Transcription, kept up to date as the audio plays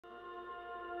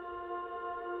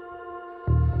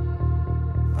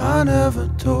I never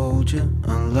told you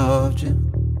I loved you.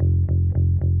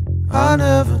 I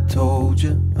never told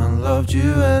you I loved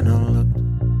you. And I looked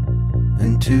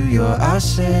into your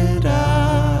acid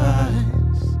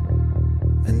eyes,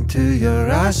 into your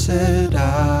acid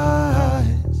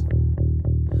eyes.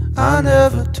 I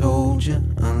never told you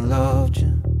I loved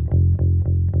you.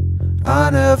 I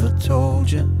never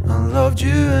told you I loved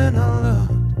you. And I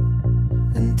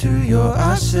looked into your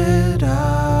acid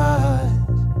eyes.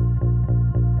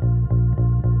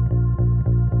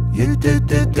 You did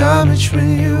the damage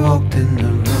when you walked in the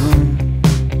room.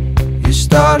 You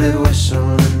started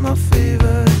whistling my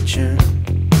favorite tune.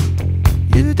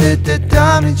 You did the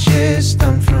damage, yeah, it's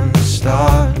done from the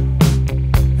start.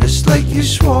 It's like you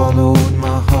swallowed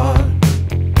my heart.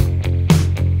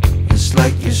 It's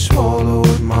like you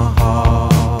swallowed my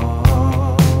heart.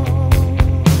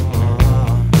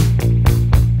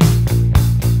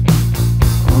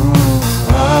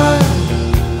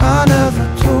 I never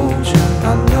told you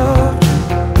I loved you.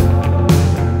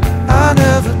 I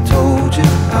never told you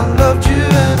I loved you.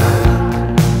 And I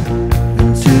looked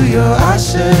into your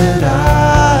acid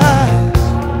eyes,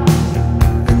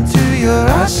 into your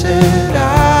acid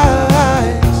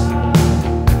eyes.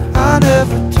 I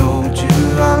never told you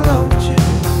I loved you.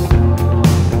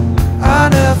 I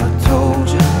never told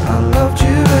you I loved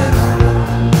you. And I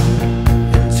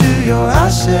looked into your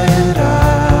acid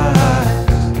eyes,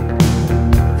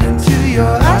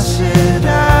 your acid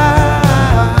eyes.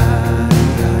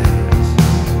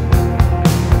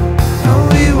 And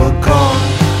we were gone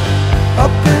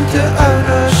up into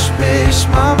outer space.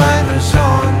 My mind was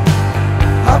on.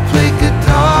 I played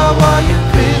guitar while you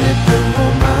painted the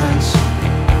romance.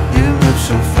 You moved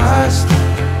so fast,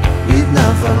 we'd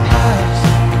never last.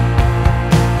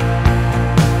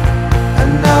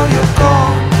 And now you're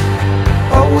gone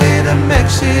away to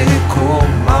Mexico.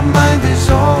 My mind is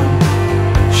on.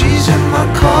 She's in my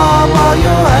car while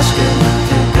you're asking me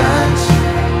to dance.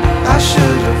 I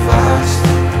should have asked,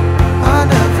 I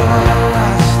never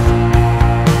asked.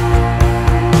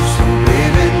 So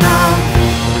baby now,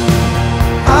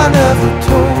 I never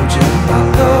told you I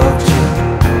loved you.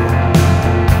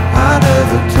 I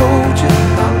never told you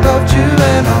I loved you.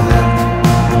 And I looked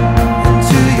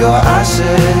into your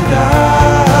acid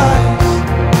eyes,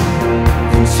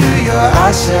 into your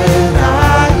acid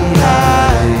eyes.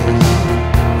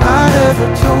 I never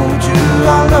told you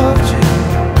I loved you.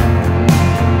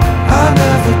 I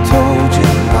never told you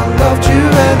I loved you.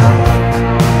 And I looked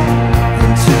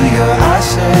into your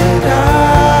acid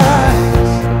eyes.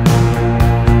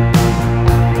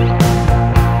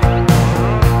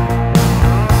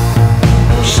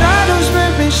 Shadows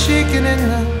made me shaking in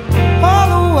the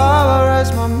hollow hour as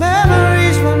my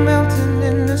memories were melting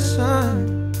in the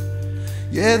sun.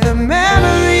 Yeah, the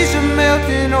memories are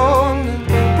melting on the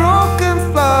broken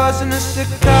flowers, and the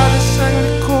cicadas sang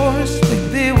the chorus like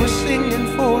they were singing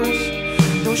for us.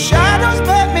 Those shadows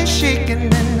left me shaking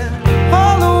in the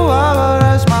hollow hour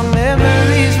as my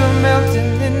memories were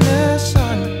melting in the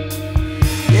sun.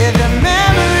 Yeah, the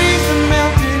memories are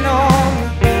melting on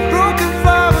the broken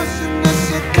flowers, and the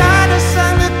cicadas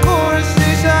sang the chorus.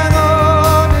 They sang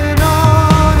on and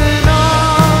on and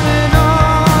on and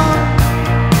on.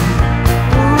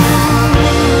 Ooh,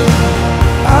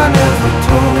 I never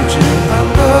told you I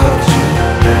loved you.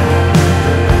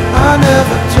 I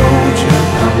never told you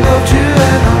I loved you.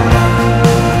 And I looked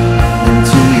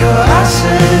into your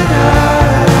acid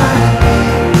eyes,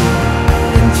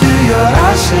 into your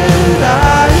acid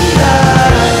eyes.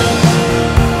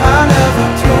 I never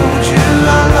told you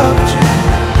I loved you.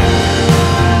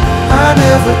 I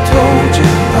never told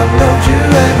you I loved you.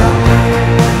 And I looked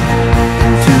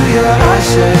into your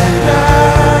acid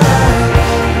eyes,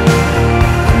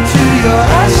 into your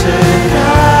acid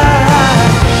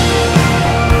eyes,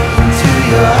 into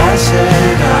your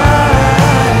acid eyes,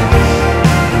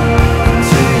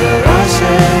 into your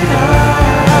acid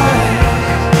eyes,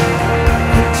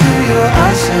 into your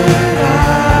acid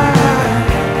eyes.